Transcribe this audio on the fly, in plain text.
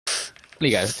are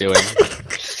you guys doing?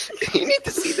 You need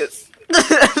to see this.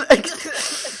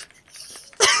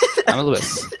 I'm a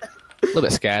little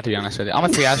bit scared, to be honest with you. Arma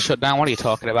 3 has shut down. What are you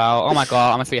talking about? Oh my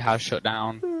god, Arma 3 has shut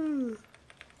down.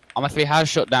 Arma 3 has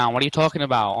shut down. What are you talking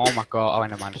about? Oh my god. Oh,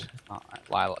 never mind. It's not.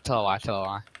 Lie. Tell a lie. Tell a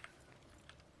lie.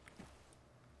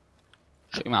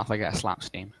 Shut your mouth. I get a slap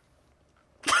steam.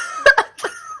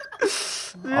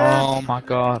 Oh my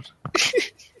god.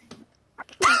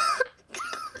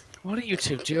 What are you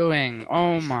two doing?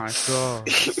 Oh my god.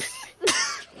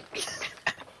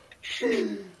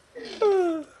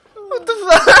 What the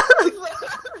fuck?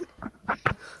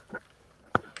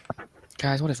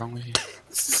 Guys, what is wrong with you?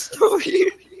 So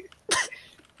weird.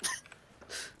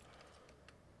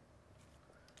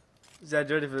 Is that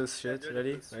ready for this shit?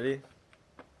 Ready? Ready?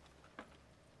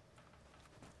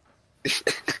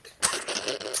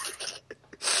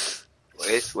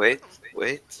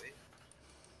 Wait.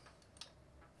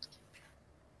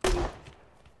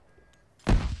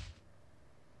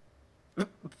 What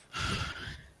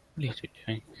are you two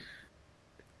doing?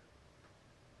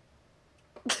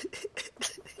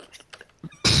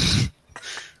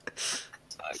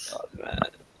 My god, man.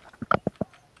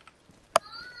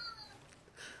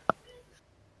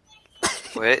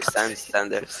 Wait,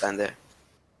 stand there.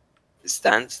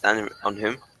 Stand on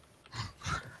him.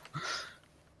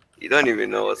 You don't even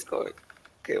know what's going.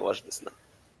 Okay, watch this now.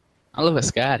 I'm a little bit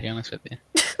scared, to be honest with you.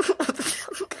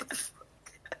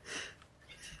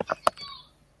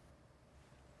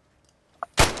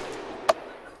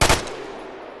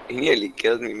 He nearly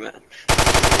killed me, man.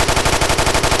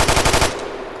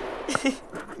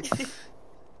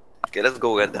 Okay, let's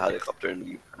go get the helicopter and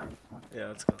leave. Yeah,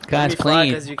 let's go. Guys, fly,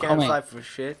 please, because you can't come fly in. for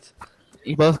shit.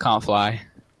 You both can't fly.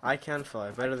 I can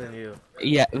fly, better than you.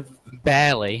 Yeah,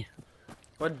 barely.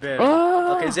 What bear?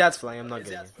 Ah! Okay, Ziad's flying, I'm not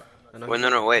getting it. Wait,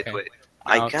 no, wait. Okay.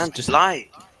 I No, can't just- fly.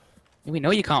 We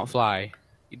know you can't fly.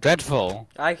 You're dreadful.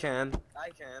 I can.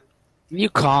 You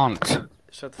can't.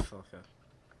 Shut the fuck up.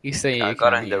 You say I you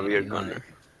got can, in the you- rear you- gunner.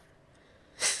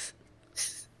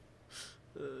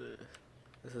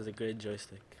 This is a great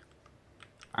joystick.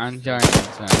 And Jared,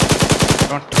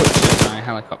 don't touch my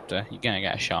helicopter. You're gonna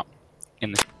get a shot.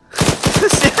 In the.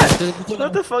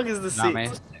 What the fuck is the Nah, seat? mate,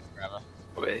 it's taking forever.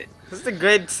 Wait. This is a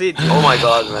great seat. Oh my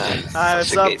god, man. Hi, what's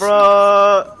Such a up, gay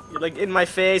bro? You're like in my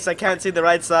face. I can't see the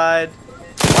right side.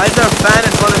 Why is there a fan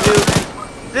in front of you?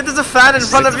 Dude, there's a fan in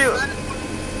front of you.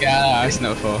 Yeah, it's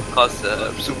no for. Cause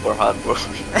super hard, bro.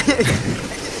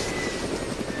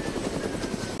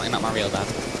 Like not my real dad.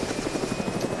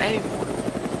 Hey.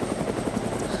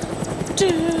 I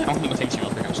don't think the thing's real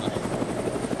quick actually.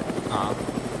 Ah.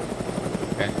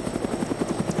 Okay.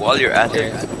 While you're at Okay.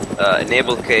 it,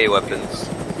 enable K weapons.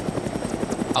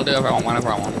 I'll do whenever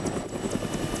I want.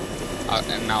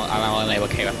 And I'll enable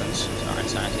K weapons.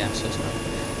 Sorry, yeah, so sorry.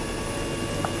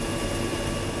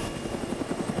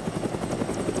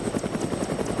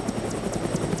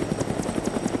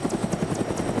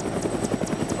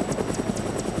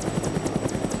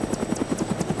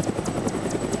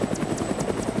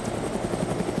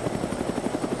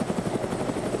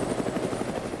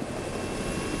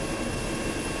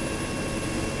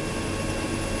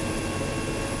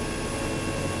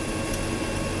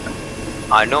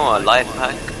 I know a life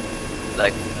hack,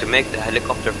 like to make the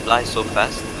helicopter fly so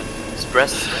fast. Is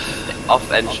press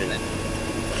off engine.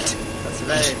 That's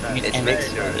very fast. It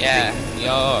makes your Yeah,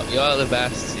 you're the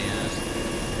best. Yeah.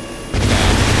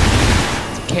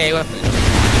 It's a K weapon.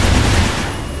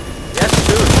 Yes,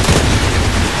 shoot.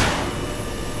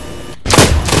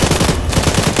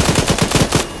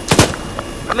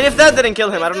 I mean, if that didn't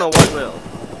kill him, I don't know what will.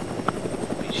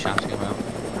 What are you shouting about?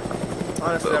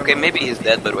 Honestly, I don't Okay, know. maybe he's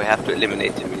dead, but we have to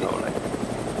eliminate him. You know, like.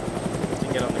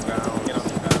 Get on the ground. Get on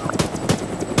the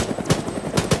ground.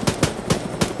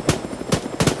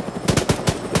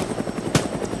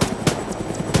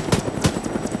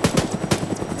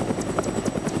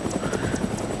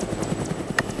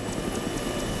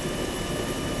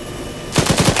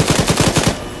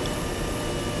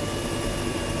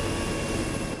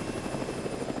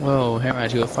 Whoa,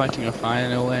 Heraz, you were fighting a fire,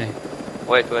 no way.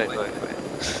 Wait. I'm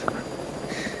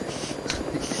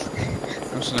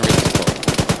just gonna read this book.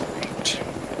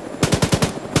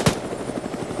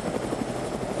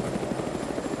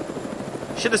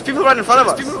 Shit, there's people right in front of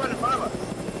us.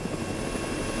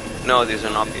 No, these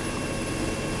are not people.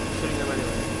 Shooting them anyway.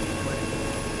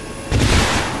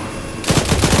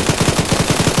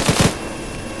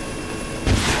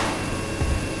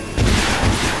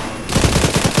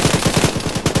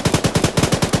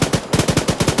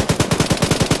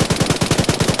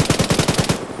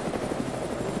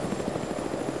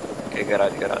 Okay, get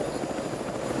out.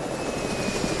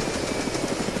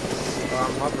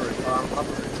 I'm hovering.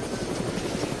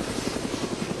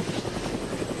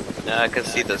 Yeah, I can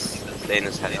see this plane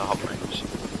is having a hop range.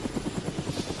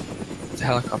 It's a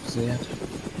helicopter, yeah.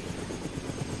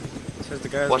 Says the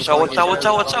guy. Watch out, watch out, watch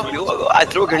out, watch out! Yo, I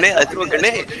threw a grenade, I threw a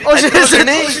grenade! Oh I shit! threw a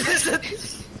grenade!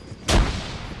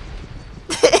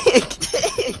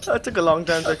 That took a long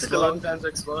time to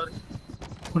explode.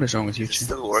 What is wrong with you It's two?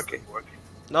 still working.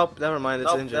 Nope, never mind.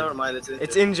 It's injured.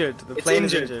 It's injured. The plane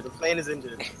is injured.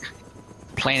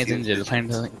 Plane is injured, the plane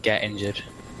doesn't get injured.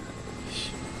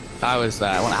 If I was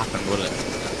there, it wouldn't happen, would it?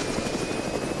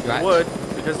 It Right? would,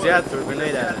 because Ziad threw a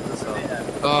grenade at it. That's all.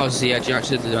 Oh, Ziad, you're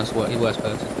actually the worst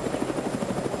person.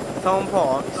 Tom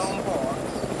Parks.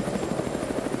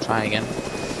 Try again.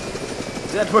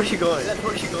 Ziad, where are you going?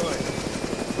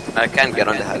 I can't get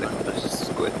on the helicopter,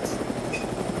 just quit.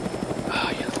 Oh,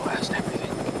 you're the worst and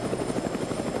everything.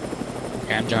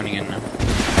 Okay, I'm joining in now.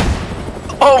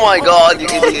 Oh my god, you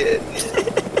idiot!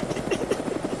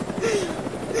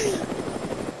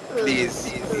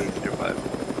 Please revive.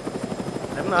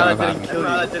 I don't know how that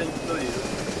didn't kill you.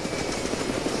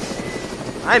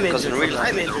 I'm Because in injured. real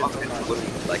life, it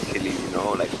wouldn't like kill you, you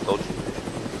know, like totally.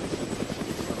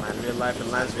 Man, real life it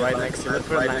lands right next to you. Look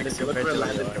where it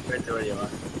landed compared to where you are.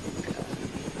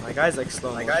 My guy's like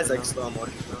slow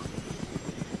motion.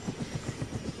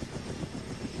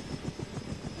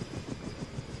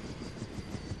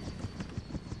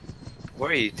 Where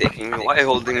are you taking me? Why are you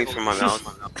holding me from my mouth?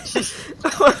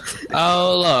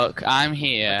 Oh, look, I'm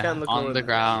here I can't look on over the there.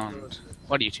 ground.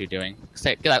 What are you two doing?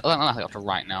 Stay, get out, let helicopter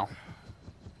right now.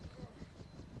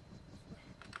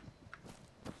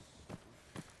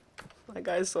 My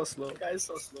guy's so slow.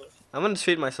 I'm gonna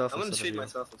shoot myself.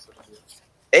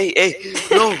 Hey,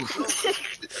 no!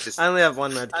 I only have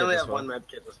one med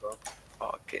kit as well.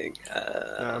 Fucking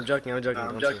No, I'm joking.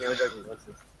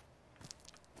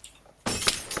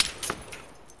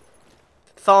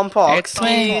 Thumb Parks.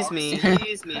 It's me.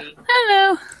 Excuse me.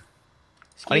 Hello.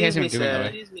 What are you guys Excuse even me,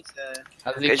 doing, sir.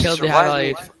 though? Have they Okay, killed the survive Halley?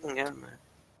 me, fucking hell, man.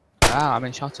 Ah, I've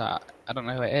been shot at. I don't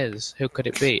know who it is. Who could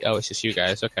it be? Oh, it's just you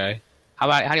guys. Okay. How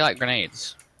do you like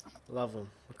grenades? Love them,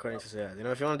 according to Ziad. You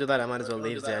know, if you want to do that, I might as well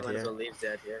leave Ziad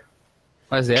here.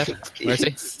 Where's the Where is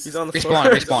he? He's on the floor.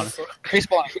 Respawn.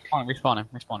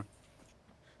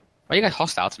 Why are you guys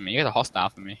hostile to me? You guys are hostile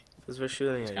for me. Because we're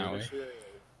shooting at Can't you. we?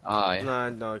 Oh, yeah.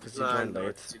 No, because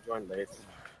you joined late.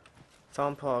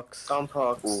 Tom Parks.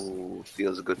 Ooh,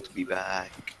 feels good to be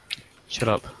back. Shut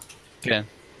up. Get in.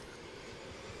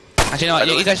 Actually, you know what?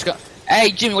 You guys go. Hey,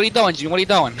 Jimmy, what are you doing?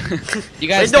 You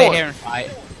guys stay here and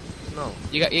fight. No.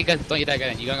 You guys don't you dare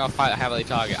get in. You're gonna go fight a heavily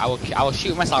target. I will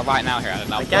shoot myself right now here.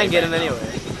 I can't get him anyway.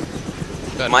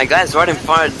 Good. My guy's right in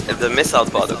front of the missile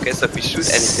pod, okay? So if you shoot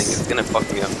anything, it's gonna fuck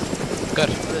me up.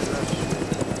 Good.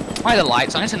 Why are the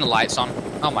lights on? It's in the lights on.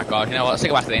 Oh my god, you know what? Let's take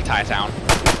it back to the entire town.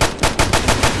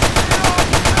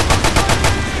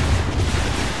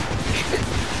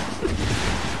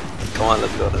 Come on,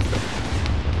 let's go.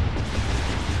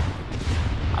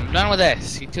 I'm done with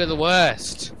this. You two are the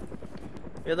worst.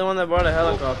 You're the one that brought a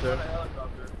helicopter.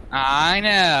 I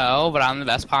know, but I'm the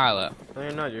best pilot. No,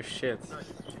 you're not. You're shit.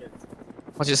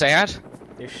 What'd you say, Ed?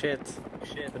 You're shit.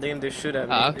 But they can just shoot at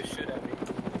me. Uh-oh.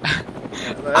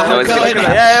 Look at that.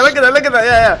 Yeah, look at that.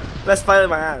 Yeah. Best pilot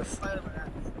my ass.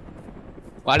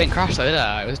 Well, I didn't crash though, did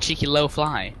I? It was a cheeky low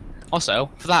fly. Also,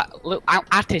 for that little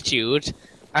attitude,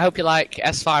 I hope you like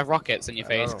S5 rockets in your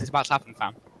face, because it's about to happen,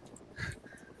 fam.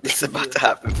 It's about to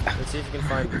happen. Let's see if you can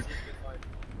find me.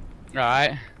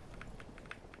 Right.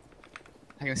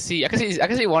 I can see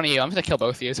one of you. I'm just gonna kill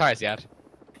both of you. Sorry, Ziad.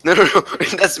 No,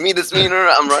 that's me.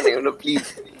 No, I'm running. No,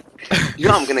 please. You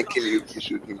know I'm gonna kill you if you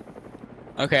shoot me.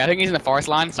 Okay, I think he's in the forest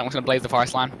line, so I'm just gonna blaze the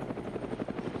forest line.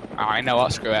 Alright, you know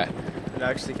what? Screw it. You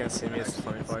actually can't see me. It's the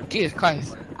funny part. Jesus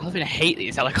Christ. I really hate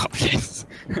these helicopters.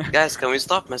 Guys, can we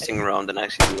stop messing around and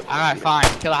actually do it? Alright, fine.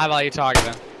 Kill a high value target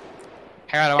then.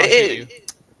 Here, I don't want to shoot you.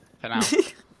 For now.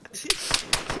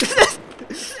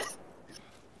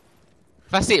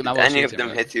 If I see him, I will Any shoot of them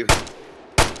him. hit you?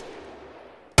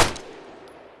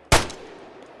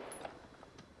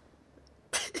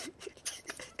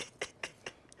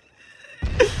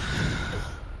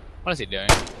 What is he doing?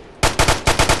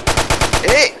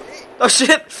 Hey! Oh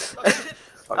shit!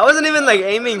 I wasn't even like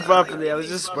aiming properly. I was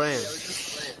just spraying.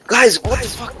 Guys, what the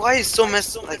fuck? Why is so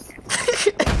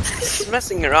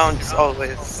messing around as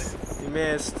always? You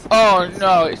missed. Oh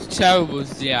no, it's terrible,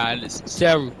 Ziad. It's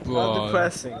terrible. How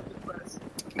depressing.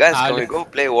 Guys, can we go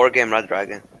play Wargame Red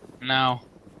Dragon? No.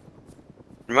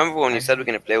 Remember when you said we're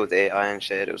gonna play with AI and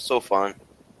shit? It was so fun.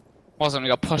 Wasn't, we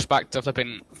got pushed back to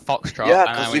flipping Foxtrot. Yeah, and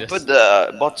then because we put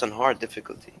the bots on hard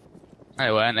difficulty.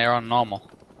 They weren't, they were on normal.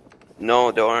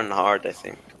 No, they were on hard, I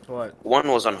think. What? One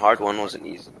was on hard, one was on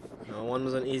easy. No, one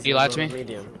was an easy. You lied one to was me?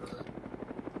 Medium.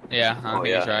 Yeah, I think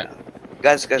he's right.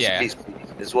 Guys, Yeah. please.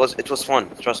 It was fun.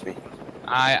 Trust me.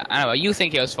 I know, you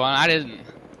think it was fun, I didn't.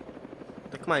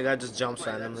 Look, my guy just jumps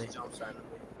randomly.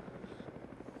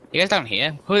 You guys down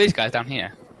here? Who are these guys down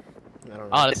here? I don't know.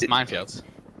 Oh, that's minefields.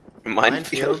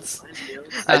 Minefields.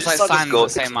 That's like saw this signs goat that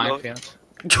say explode. minefield.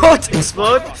 Goat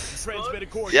explode!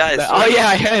 Yeah, it's Oh yeah,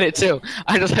 I heard it too.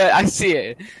 I see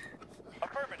it. Yeah,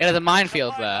 there's a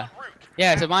minefield there.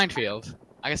 Yeah, it's a minefield.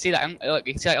 I can see that. Look,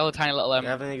 you can see like all the tiny little You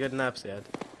have any good naps yet?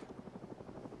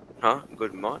 Huh?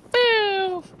 Good mod.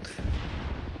 Boo!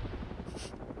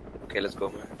 Okay, let's go,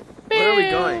 man. Where are we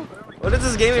going? What is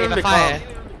this game even Through the fire.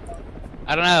 become?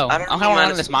 I don't know. I don't I'm know, kind of man.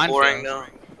 on this It's boring minefield. now.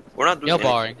 We're not doing You're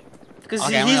anything. boring. Because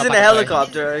Okay, I'm he's gonna in go a back away.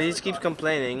 helicopter, he just keeps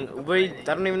complaining. I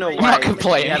don't even know why. I'm not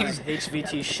complaining. We have this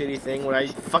HVT shitty thing where I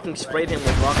fucking sprayed him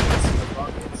with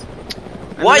rockets.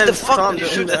 And Why then the fuck Tom did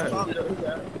you did shoot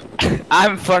that?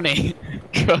 I'm funny.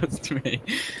 Trust me.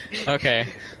 Okay.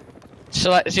 Do you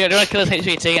want to kill this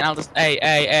HVT and I'll just...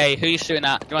 Hey, who are you shooting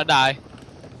at? Do you want to die?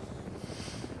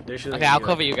 They're shooting Okay, at I'll you.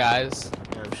 cover you guys.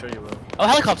 Yeah, I'm sure you will. Oh,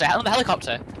 helicopter! Another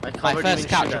helicopter! I My covered first you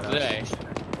capture of the day.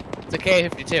 It's a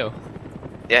K-52.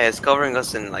 Yeah, it's covering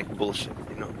us in like bullshit,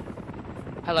 you know.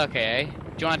 Hello, KA. Do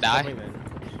you want to die?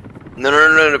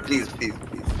 No, please.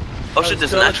 Oh shit,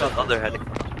 there's an it's actual still other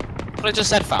helicopter. What I just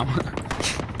said, fam.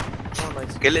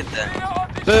 Kill it then.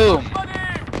 Boom!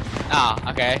 Ah,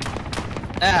 okay.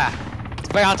 It's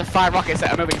very hard to fire rockets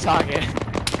at a moving target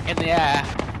in the air.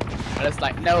 But it's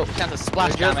like, no chance of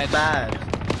splash You're damage. just bad.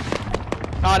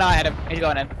 Oh no, I hit him. He's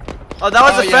going in. Oh, that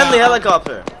was Oh, a friendly yeah.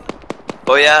 helicopter.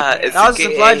 Oh yeah, it's That was a KA.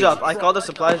 supply drop. I called a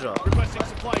supply drop.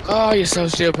 Oh, you're so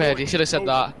stupid. You should have said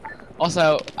that.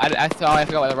 Also, I forgot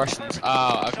about the Russians.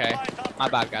 Oh, okay. My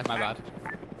bad, guys. My bad.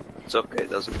 It's okay, it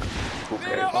doesn't matter. Who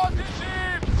cares?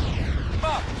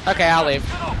 Okay, I'll leave.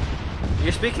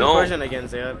 You're speaking No. Persian again,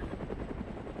 Zayad.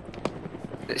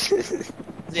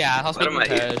 Yeah, I'll What speak am I-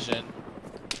 Persian.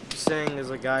 You're saying there's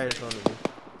a guy in front of you.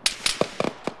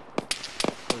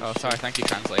 Oh, sorry. Thank you,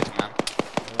 translator, man.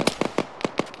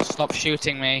 Stop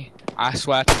shooting me. I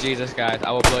swear to Jesus, guys, I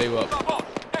will blow you up.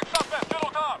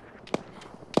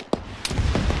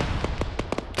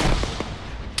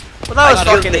 Well, that was I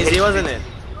killed fucking the easy, HVT. wasn't it?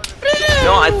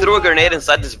 No, I threw a grenade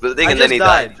inside this building I and then just he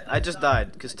died. died. I just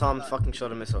died because Tom fucking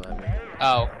shot a missile at me.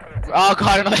 Oh. Oh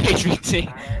god, another HVT.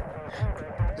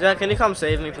 Zayad, can you come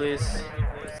save me, please?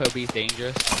 Phobe's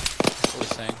dangerous. That's what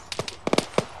we're saying.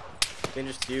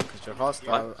 Dangerous to you because you're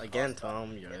hostile. Again,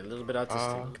 Tom, you're a little bit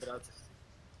autistic.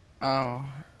 Oh.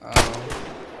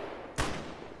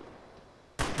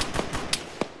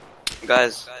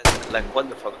 Guys, like what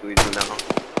the fuck do we do now?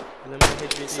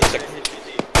 Eliminate Such a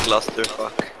HVT.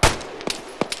 clusterfuck.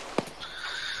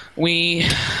 We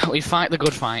fight the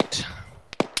good fight.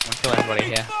 We kill everybody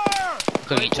here.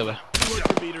 Including each other.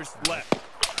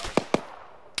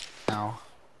 No.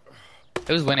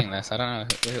 Who's winning this? I don't know.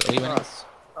 Are we winning?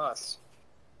 Us.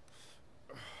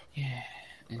 Yeah.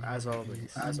 As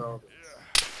always. Oh,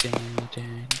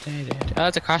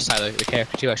 that's a crash site, the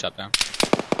KF2 I shot down.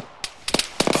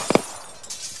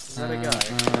 Is that a guy?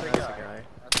 That's a guy.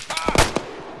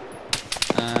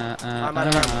 I'm out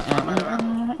of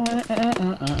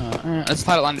Let's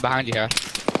pilot landing behind you here.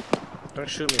 Don't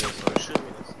shoot me this time.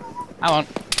 I won't.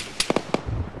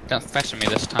 Don't fetch me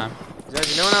this time. Zed,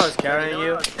 you know when I was carrying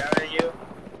you?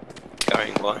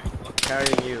 Carrying what?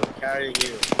 Carrying you.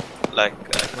 Like,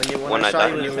 When I shot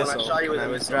died. you with a missile, and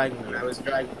I was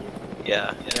dragging you.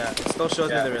 Yeah. Yeah, it still shows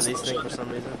me the release thing for some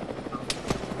reason.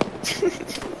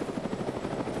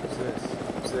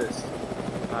 Who's this?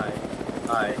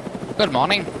 Hi. Good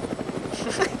morning.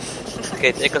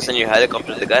 Okay, take us in your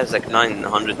helicopter. The guy's like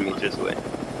 900 meters away.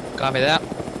 Copy that.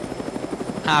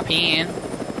 Hop in.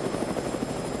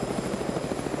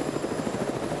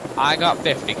 I got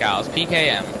 50 cows,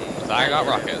 PKM. I got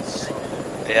rockets.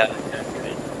 Yeah.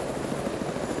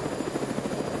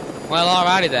 Well,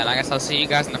 alrighty then. I guess I'll see you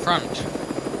guys in the front.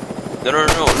 No.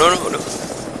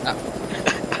 Oh.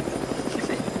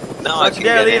 No, I Don't can you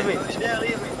dare get leave in.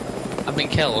 me. I've been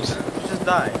killed. You just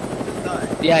died.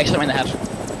 Yeah, he shot me in the head.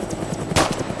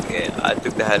 Okay, I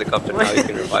took the helicopter. Now you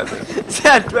can revive me.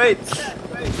 Zed, great.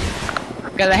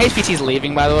 Okay, the HPT's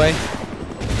leaving, by the way.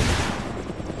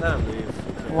 Let him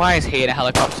leave. Why is he in a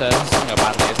helicopter? This is going to go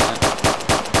badly, isn't it?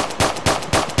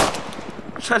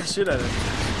 I'm trying to shoot at him.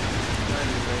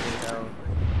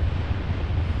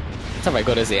 It's not very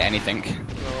good, is he, at anything?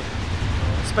 No.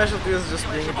 Specialty is just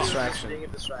being a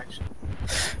distraction.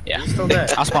 Yeah. You still there?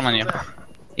 I'll spawn on you.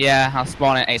 Yeah, I'll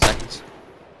spawn in 8 seconds.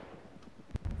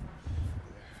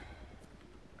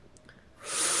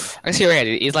 I can see your head.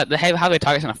 He's like the heavy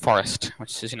target's in a forest,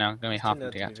 which is, you know, gonna be hard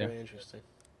to get to. Very interesting.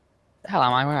 The hell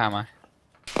am I? Where am I?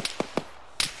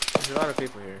 There's a lot of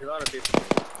people here.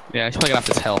 Yeah, I should probably get off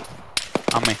this hill.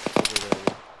 On me.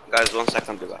 Guys, 1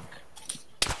 second, be back.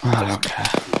 Oh, okay.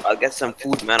 I'll get some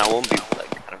food, man. I won't be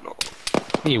like, I don't know.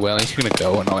 He will. He's gonna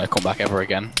go and not gonna come back ever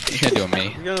again. He's gonna do it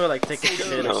me. You're gonna go like take a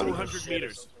shit or something. 200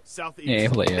 meters southeast. Yeah, he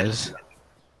probably is.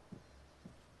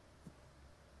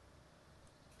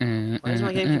 Why does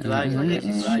my game keep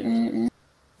lagging?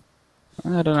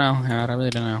 I don't know. I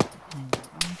really don't know.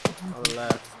 On the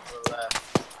left.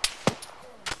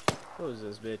 Who is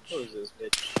this bitch?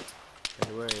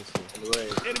 And where is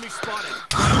he? Enemy spotted.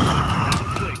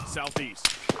 Southeast.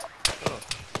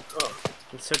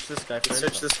 Let's search this guy,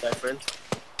 friend.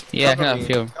 Yeah, I can have a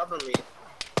few. Cover me.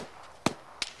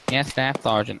 Yes, Staff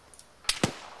Sergeant.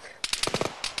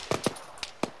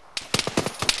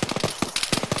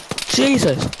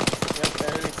 Jesus!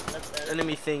 Yep,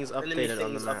 enemy things updated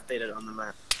on the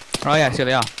map. Oh yeah, here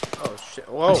they are. Oh shit!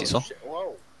 Whoa! I see so.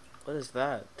 What is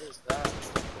that?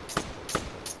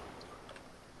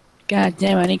 God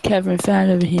damn! I need cover and fire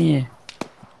over here.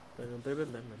 I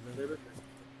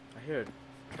hear it.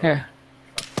 Here.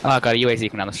 Oh, I got a UAZ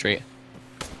coming down the street.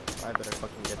 I better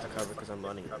fucking get to cover because I'm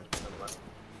running.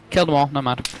 Killed them all. No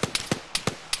mad.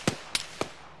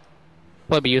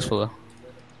 Probably be useful though.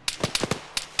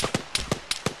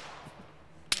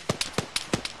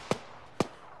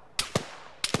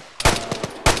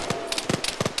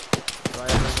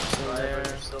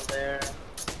 Still there.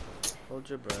 Hold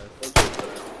your breath.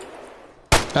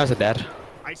 Guys are dead.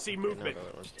 I see movement.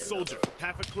 Soldier,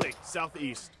 half a click,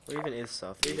 southeast. Where even is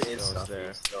southeast?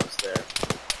 There.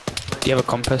 Do you have a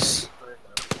compass?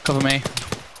 Cover me. I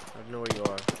don't know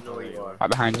where you are. Right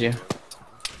behind you.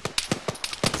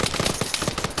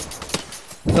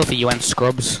 Filthy UN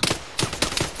scrubs.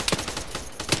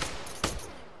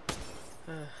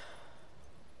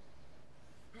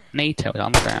 NATO is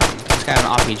on the ground. This guy has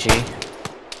an RPG.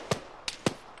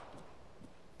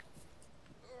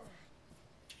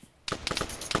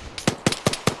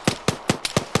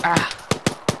 Ah!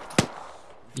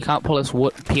 You can't pull this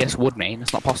wood, PS wood main.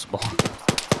 It's not possible.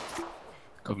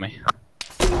 Cover me.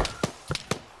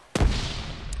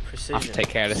 Precision. I have to take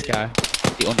care of this guy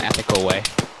the unethical way.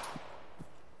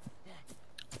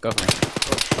 Cover me.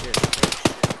 Oh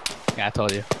shit. Yeah, I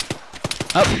told you.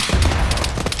 Oh!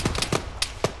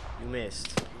 You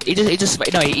missed. He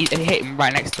hit him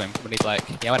right next to him, but he's like,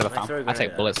 yeah, whatever, fam. I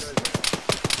take bullets.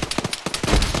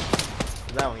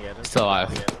 That one, yeah. Still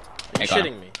alive. You're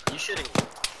shitting me.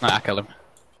 No, I killed him.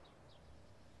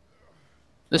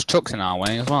 There's trucks in our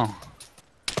way as well.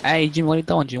 Hey, Jimmy, what are you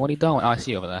doing, Jimmy? What are you doing? Oh, I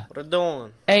see you over there. What are you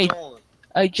doing? Hey,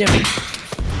 hey, Jimmy.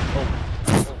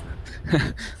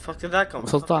 Fuck did that come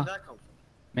What's up, from?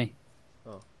 Me.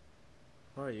 Oh.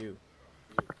 Who are you?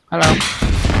 Hello.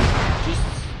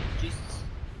 Jesus.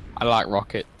 I like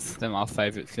rockets. They're my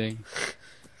favourite thing.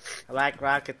 I like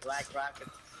rockets.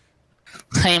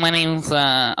 Hey, my name's,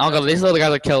 oh god, these are the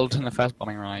guys I killed in the first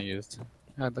bombing run I used.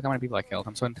 God, look how many people I killed.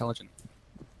 I'm so intelligent.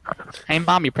 Hey,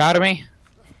 Mom, you proud of me?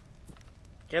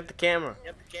 Get the camera.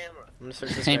 I'm gonna search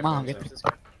this Hey, guy Mom, for get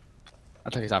himself.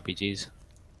 I'll take his RPGs.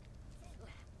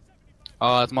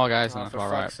 Oh, there's more guys on Oh, the for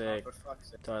far fuck's right.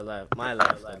 sake. To our left. My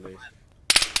left, at least.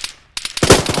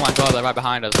 Oh my god, they're right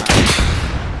behind us now.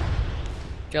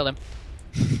 Kill him.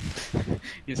 He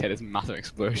just hit this massive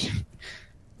explosion.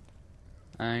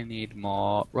 I need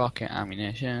more rocket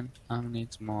ammunition. I need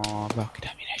more rocket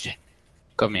ammunition.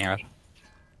 Cover me, Aaron.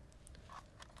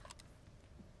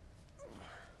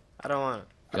 I don't want it.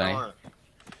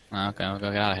 Okay, we'll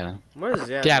go get out of here then. Where is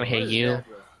that? Get out of here, you.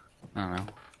 I don't know.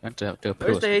 We have to do a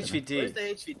Where's pool. the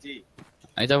HVT?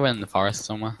 He's over in the forest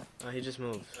somewhere. Oh, he just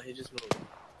moved.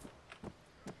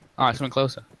 Oh, it's coming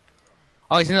closer.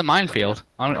 Oh, he's in the minefield.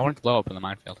 I want to blow up in the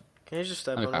minefield. Can you just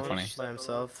step That'd on be one quite funny. by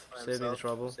himself? Save me the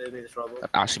trouble. That'd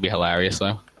actually be hilarious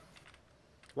though.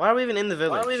 Why are we even in the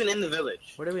village?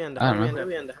 Where did we end up? I don't know.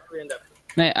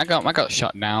 Mate, I got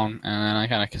shot down and then I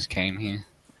kinda just came here.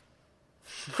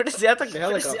 Where does he have the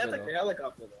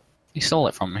helicopter? He stole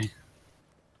it from me.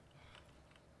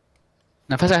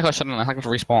 Now, first I got shot down, I had to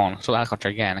respawn, so the helicopter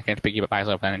again, I came to pick you up by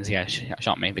myself, and then he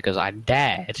shot me because I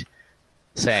dared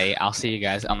say, I'll see you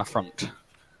guys on the front.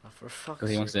 Oh, for fuck's 'Cause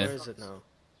he wants sake, to- where is it now?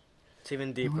 It's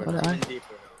even deeper. What now. did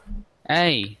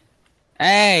Hey!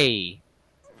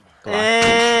 Go on.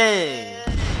 Hey!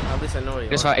 At least I know where you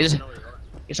Just are. like, he just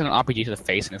took an RPG to the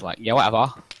face and it's like, yeah,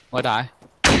 whatever. Why die?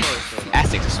 Oh,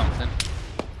 Essex or something.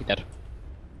 He dead. Is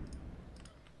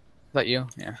that you?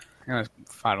 Yeah. I'm gonna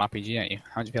fire an RPG at you.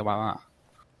 How do you feel about that?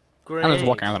 I'm just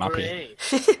walking around with an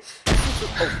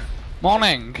RPG.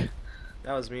 Morning.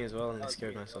 That was me as well, and I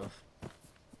scared myself.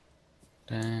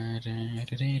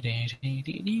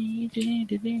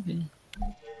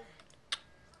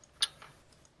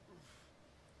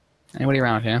 Anybody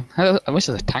around here? I wish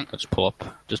there's a tank could just pull up.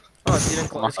 Just. Oh,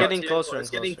 it's getting closer and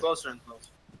closer.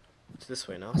 It's this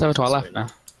way now. It's over to our left now.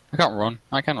 I can't run.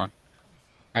 I can run.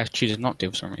 I choose not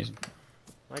to for some reason.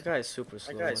 My guy is super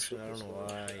slow. I don't know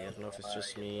why. I don't know if it's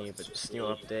just me, but just new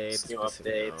updates.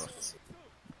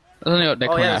 There's a new update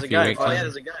coming out a few weeks.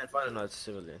 There's a guy in front of me. No, it's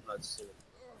civilian.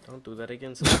 Don't do that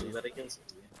again, civilian.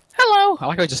 Hello! I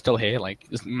like how he's just still here, like,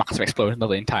 this massive explosion of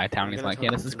the entire town, and he's like,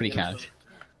 yeah, this is pretty cash.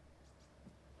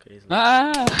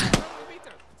 Ah!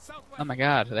 Oh my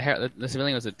god, the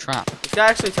civilian was a trap. This guy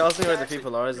actually tells me where the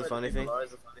people are, is the funny thing.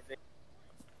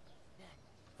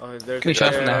 Oh, Can we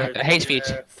shot from the haze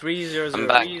feet? 300. I'm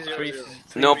back.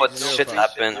 No, but shit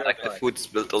happened. Like the food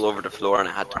spilled all over the floor, and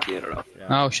I had to clean it up.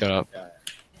 Oh, shut up.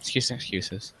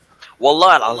 Excuses.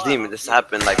 Wallah al-azim, this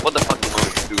happened. Like, what the fuck do you want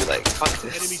me to do? Like, fuck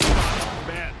this.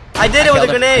 I did it with a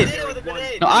grenade!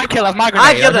 No, I killed him. My grenade.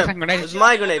 I killed him! It was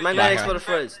my grenade. My grenade exploded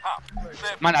first.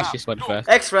 Mine actually exploded first.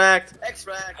 Extract!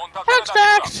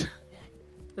 Extract!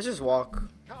 Let's just walk.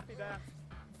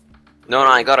 No,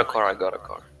 I got a car.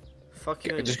 Fuck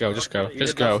you. Just go. If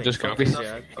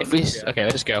we okay,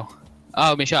 let's just go.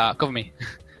 Oh, me shot. Cover me.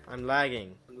 I'm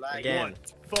lagging. Again.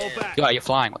 Fall back. You're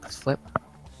flying. What the flip?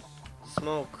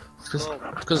 Smoke. It's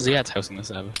because Ziad's hosting the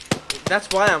server. That's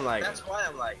why I'm lagging.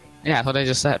 Yeah, that's what I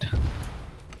just said.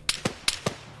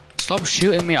 Stop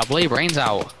shooting me, I'll blow your brains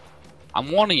out. I'm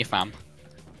warning you, fam.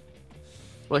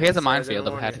 Well, here's a minefield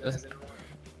up ahead. There's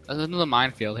another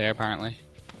minefield here, apparently.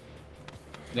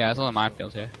 Yeah, there's another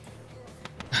minefield here.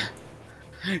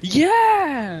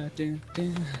 Yeah! Are you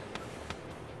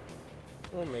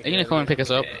gonna come and pick us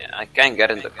up? Yeah, I can't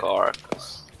get in the car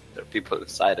because there are people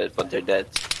inside it, but they're dead.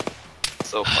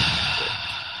 So fucking shit.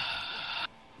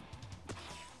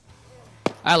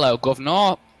 Hello,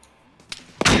 Governor.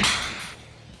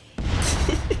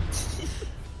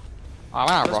 I'm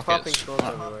out of rockets.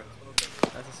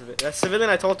 That civilian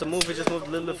I told to move, he just moved a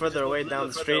little bit further away down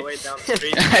the street. I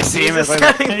see him as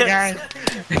like, hey guys.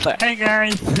 He's like, hey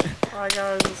guys. Hi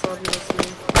guys, what's up?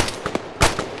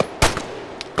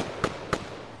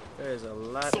 There's a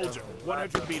lot Soldier,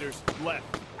 100 meters left.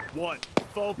 One.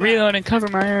 Fall back. Reload and cover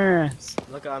my ass.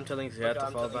 Look, I'm telling you, you have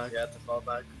to fall back.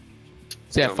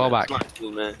 So yeah, fall back. It's not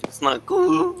cool, man. It's not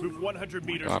cool. Move 100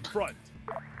 meters God. front.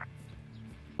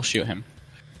 We'll shoot him.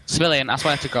 Civilian, I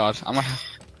swear to God. I'm gonna...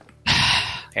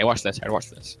 Okay, watch this. Watch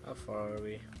this. How far are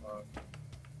we?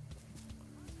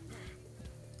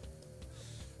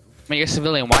 Mate, you're a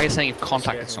civilian. Why are you saying you've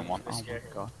contacted someone? Oh my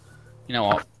God. You know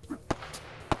what?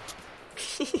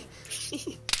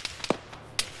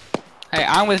 Hey,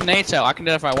 I'm with NATO. I can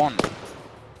do it if I want.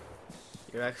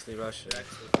 You're actually Russian.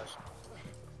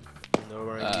 No,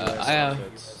 we're in US I have...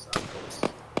 outfits.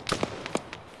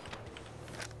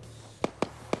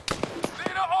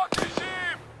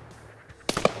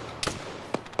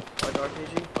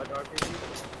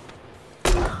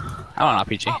 I want an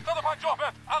RPG.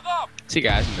 See you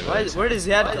guys. Where does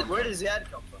Ziad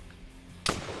come from?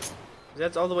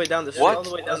 Ziad's all the way down the street. What?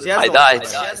 Ziad's I died.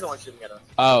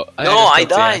 Oh, No, I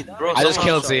died, bro. I just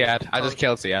killed Ziad. I just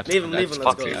killed Ziad. Leave him, let's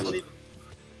Fuck go. you.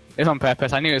 It's on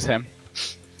purpose. I knew it was him.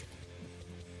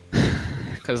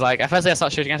 Because like, at first I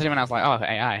started shooting at him and I was like, oh,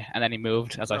 AI. And then he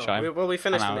moved as I shot him. Well, we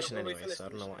finished the I'm out. mission anyway, so I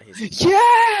don't know what he's...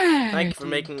 Yeah! Thank you for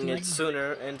making it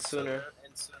sooner and sooner.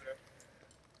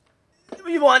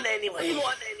 We won anyway.